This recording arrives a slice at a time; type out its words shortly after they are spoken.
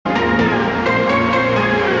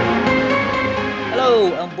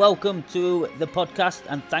welcome to the podcast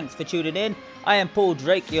and thanks for tuning in. I am Paul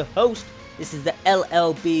Drake, your host. This is the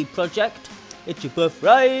LLB project. It's your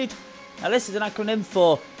birthright. Now this is an acronym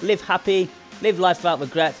for Live Happy, Live Life Without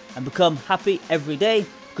Regret and Become Happy Every Day,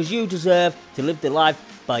 because you deserve to live the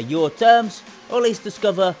life by your terms, or at least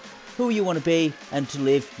discover who you want to be and to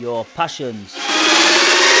live your passions.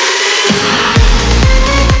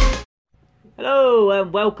 Hello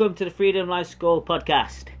and welcome to the Freedom Life School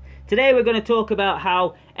podcast. Today we're going to talk about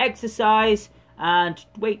how exercise and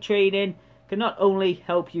weight training can not only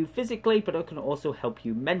help you physically, but it can also help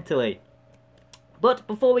you mentally. But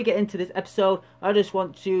before we get into this episode, I just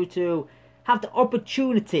want you to have the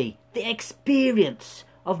opportunity, the experience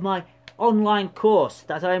of my online course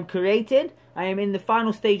that I am creating. I am in the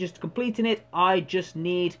final stages to completing it. I just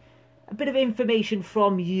need a bit of information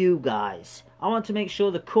from you guys. I want to make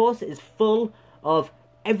sure the course is full of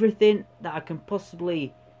everything that I can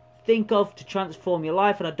possibly think of to transform your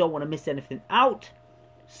life, and I don't want to miss anything out.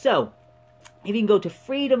 So if you can go to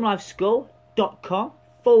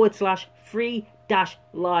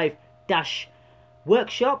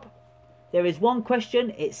freedom-life-school.com/free-live-workshop, there is one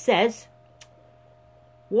question. It says,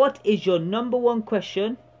 what is your number one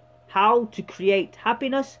question? How to create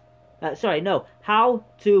happiness? How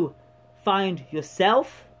to find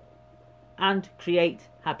yourself and create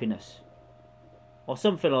happiness, or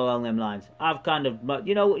something along them lines. I've kind of,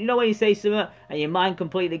 you know when you say something and your mind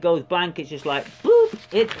completely goes blank, it's just like, boop,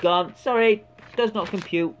 it's gone. Sorry, does not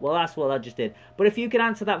compute. Well, that's what I just did. But if you can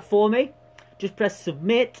answer that for me, just press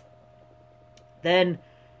submit. Then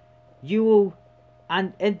you will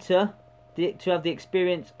enter to have the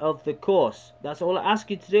experience of the course. That's all I ask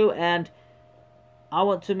you to do, and I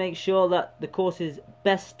want to make sure that the course is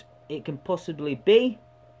best it can possibly be.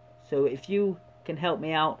 So if you can help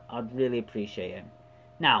me out, I'd really appreciate it.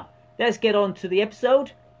 Now, let's get on to the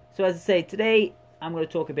episode. So as I say, today I'm going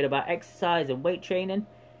to talk a bit about exercise and weight training.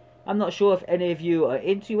 I'm not sure if any of you are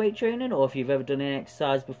into weight training or if you've ever done any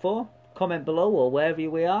exercise before. Comment below or wherever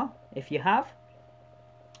we are if you have.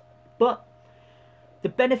 But the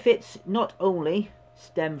benefits not only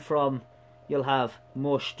stem from you'll have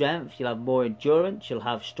more strength, you'll have more endurance, you'll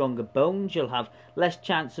have stronger bones, you'll have less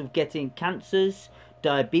chance of getting cancers,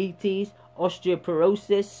 diabetes,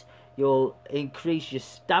 osteoporosis, you'll increase your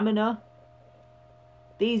stamina.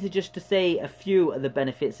 These are just to say a few of the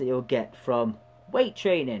benefits that you'll get from weight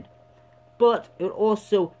training. But it'll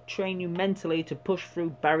also train you mentally to push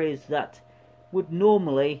through barriers that would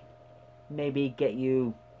normally maybe get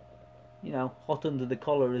you, hot under the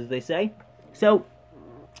collar, as they say. So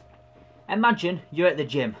imagine you're at the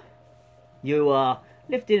gym. You are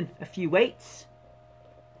lifting a few weights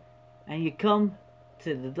and you come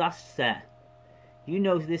to the last set. You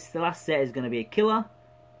know the last set is going to be a killer.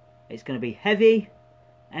 It's going to be heavy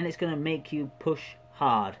and it's going to make you push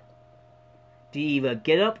hard. Do you either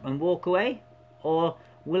get up and walk away, or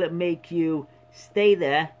will it make you stay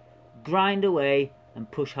there, grind away and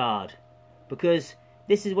push hard? Because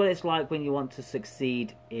this is what it's like when you want to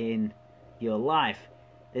succeed in your life.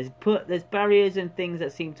 There's barriers and things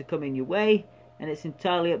that seem to come in your way, and it's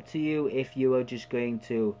entirely up to you if you are just going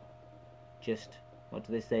to what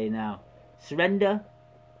do they say now? Surrender?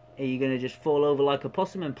 Are you going to just fall over like a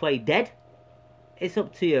possum and play dead? It's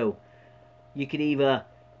up to you. You could either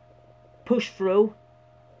push through,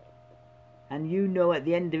 and at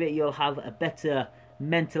the end of it you'll have a better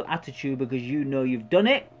mental attitude because you know you've done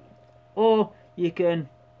it, or you can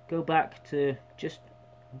go back to just,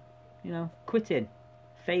 quitting,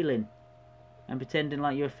 failing, and pretending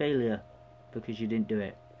like you're a failure because you didn't do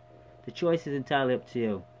it. The choice is entirely up to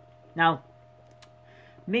you. Now,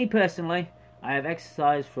 me personally, I have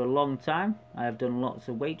exercised for a long time. I have done lots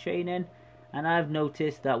of weight training, and I've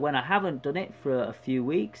noticed that when I haven't done it for a few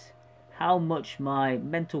weeks, how much my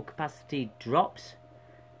mental capacity drops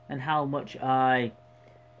and how much I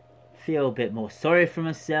feel a bit more sorry for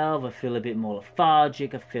myself. I feel a bit more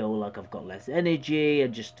lethargic. I feel like I've got less energy.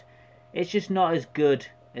 It's just not as good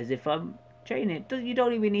as if I'm training. You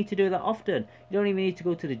don't even need to do that often. You don't even need to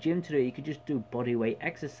go to the gym to do it. You could just do body weight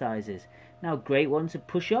exercises. Now, great ones are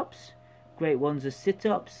push-ups. Great ones are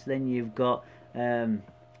sit-ups. Then you've got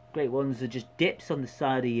great ones are just dips on the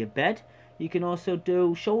side of your bed. You can also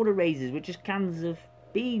do shoulder raises with just cans of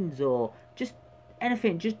beans or just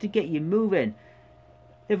anything just to get you moving.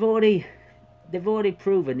 They've already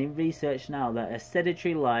proven in research now that a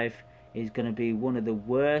sedentary life is going to be one of the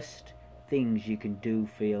worst things you can do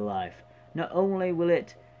for your life. Not only will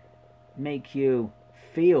it make you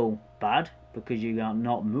feel bad because you are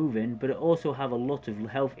not moving, but it also have a lot of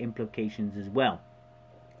health implications as well.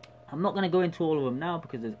 I'm not going to go into all of them now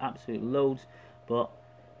because there's absolute loads, but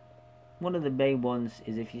one of the main ones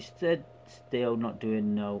is if you're still not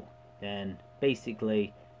doing no, then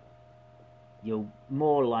basically you're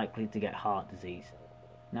more likely to get heart disease.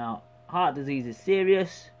 Now, heart disease is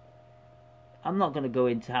serious. I'm not going to go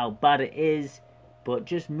into how bad it is, but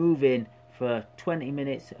just moving for 20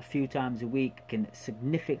 minutes a few times a week can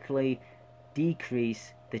significantly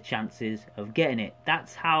decrease the chances of getting it.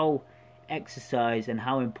 That's how exercise and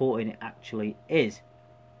how important it actually is.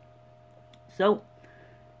 So,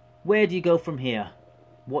 where do you go from here?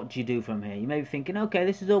 What do you do from here? You may be thinking, okay,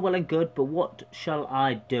 this is all well and good, but what shall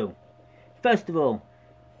I do? First of all,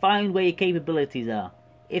 find where your capabilities are.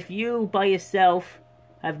 If you by yourself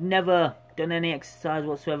have never done any exercise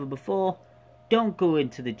whatsoever before, don't go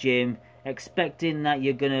into the gym expecting that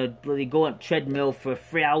you're gonna bloody go on treadmill for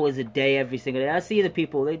 3 hours a day every single day. I see the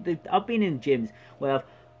people, I've been in gyms where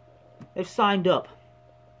they've signed up.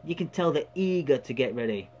 You can tell they're eager to get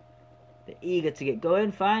ready. They're eager to get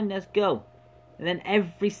going. Fine, let's go. And then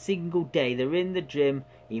every single day they're in the gym,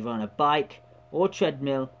 either on a bike or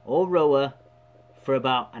treadmill or rower, for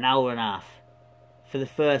about an hour and a half for the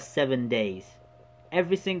first 7 days.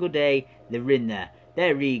 Every single day they're in there.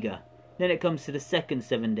 They're eager. Then it comes to the second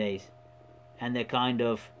 7 days, and they're kind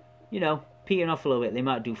of, petering off a little bit. They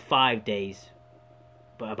might do 5 days,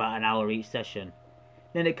 but about an hour each session.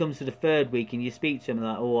 Then it comes to the third week, and you speak to them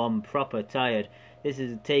like, "Oh, I'm proper tired. This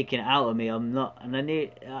is taking it out of me. I'm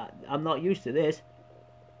not used to this."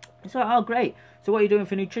 It's like, oh, great. So what are you doing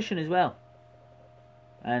for nutrition as well?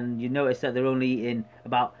 And you notice that they're only eating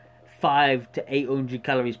about 500 to 800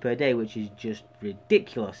 calories per day, which is just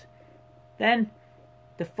ridiculous. Then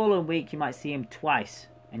the following week you might see him twice,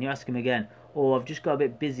 and you ask him again, "Oh, I've just got a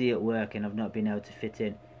bit busy at work and I've not been able to fit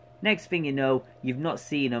in." Next thing you know, you've not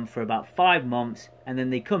seen them for about 5 months, and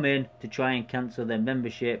then they come in to try and cancel their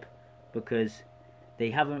membership because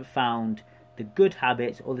they haven't found the good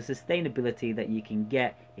habits or the sustainability that you can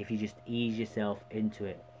get if you just ease yourself into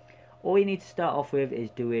it. All you need to start off with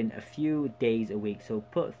is doing a few days a week. So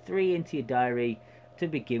put 3 into your diary to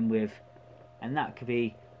begin with, and that could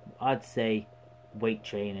be, I'd say, weight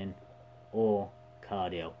training or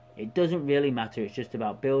cardio. It doesn't really matter. It's just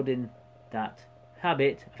about building that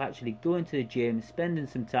habit of actually going to the gym, spending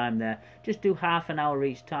some time there. Just do half an hour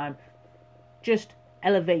each time. Just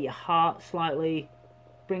elevate your heart slightly,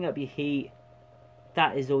 bring up your heat.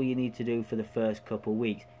 That is all you need to do for the first couple of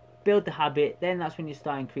weeks. Build the habit, then that's when you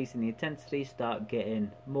start increasing the intensity, start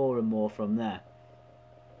getting more and more from there.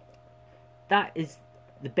 That is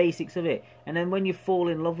the basics of it. And then when you fall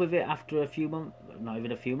in love with it after a few months, not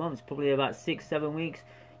even a few months, probably about 6-7 weeks,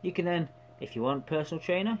 you can then, if you want a personal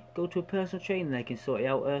trainer, go to a personal trainer. They can sort you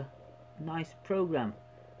out a nice program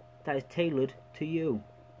that is tailored to you.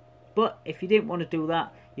 But if you didn't want to do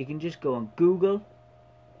that, you can just go on Google,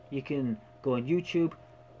 you can go on YouTube,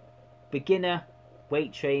 beginner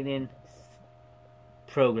weight training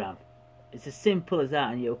program. It's as simple as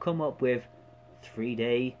that, and you'll come up with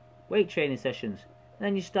 3-day weight training sessions. And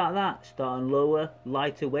then you start on lower,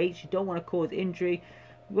 lighter weights. You don't want to cause injury.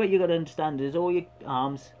 What you got to understand is all your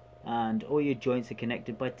arms and all your joints are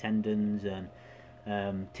connected by tendons and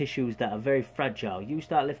tissues that are very fragile. You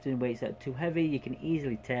start lifting weights that are too heavy, you can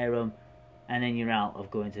easily tear them, and then you're out of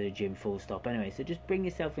going to the gym full stop anyway. So just bring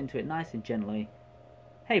yourself into it nice and gently.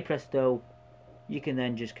 Hey presto, you can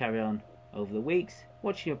then just carry on over the weeks,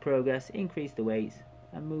 watch your progress, increase the weights,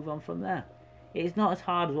 and move on from there. It is not as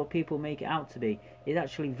hard as what people make it out to be. It's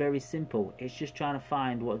actually very simple. It's just trying to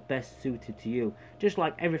find what's best suited to you. Just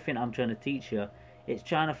like everything I'm trying to teach you, it's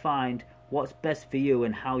trying to find what's best for you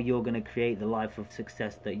and how you're going to create the life of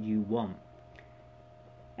success that you want.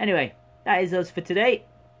 Anyway, that is us for today.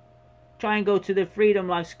 Try and go to the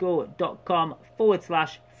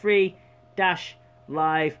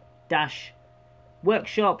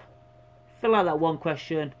freedomlifeschool.com/free-live-workshop. Fill out that one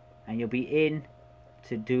question and you'll be in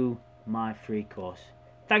to do my free course.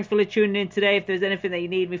 Thanks for tuning in today. If there's anything that you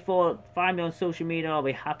need me for, find me on social media. I'll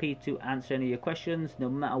be happy to answer any of your questions. No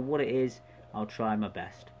matter what it is, I'll try my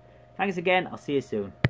best. Thanks again. I'll see you soon.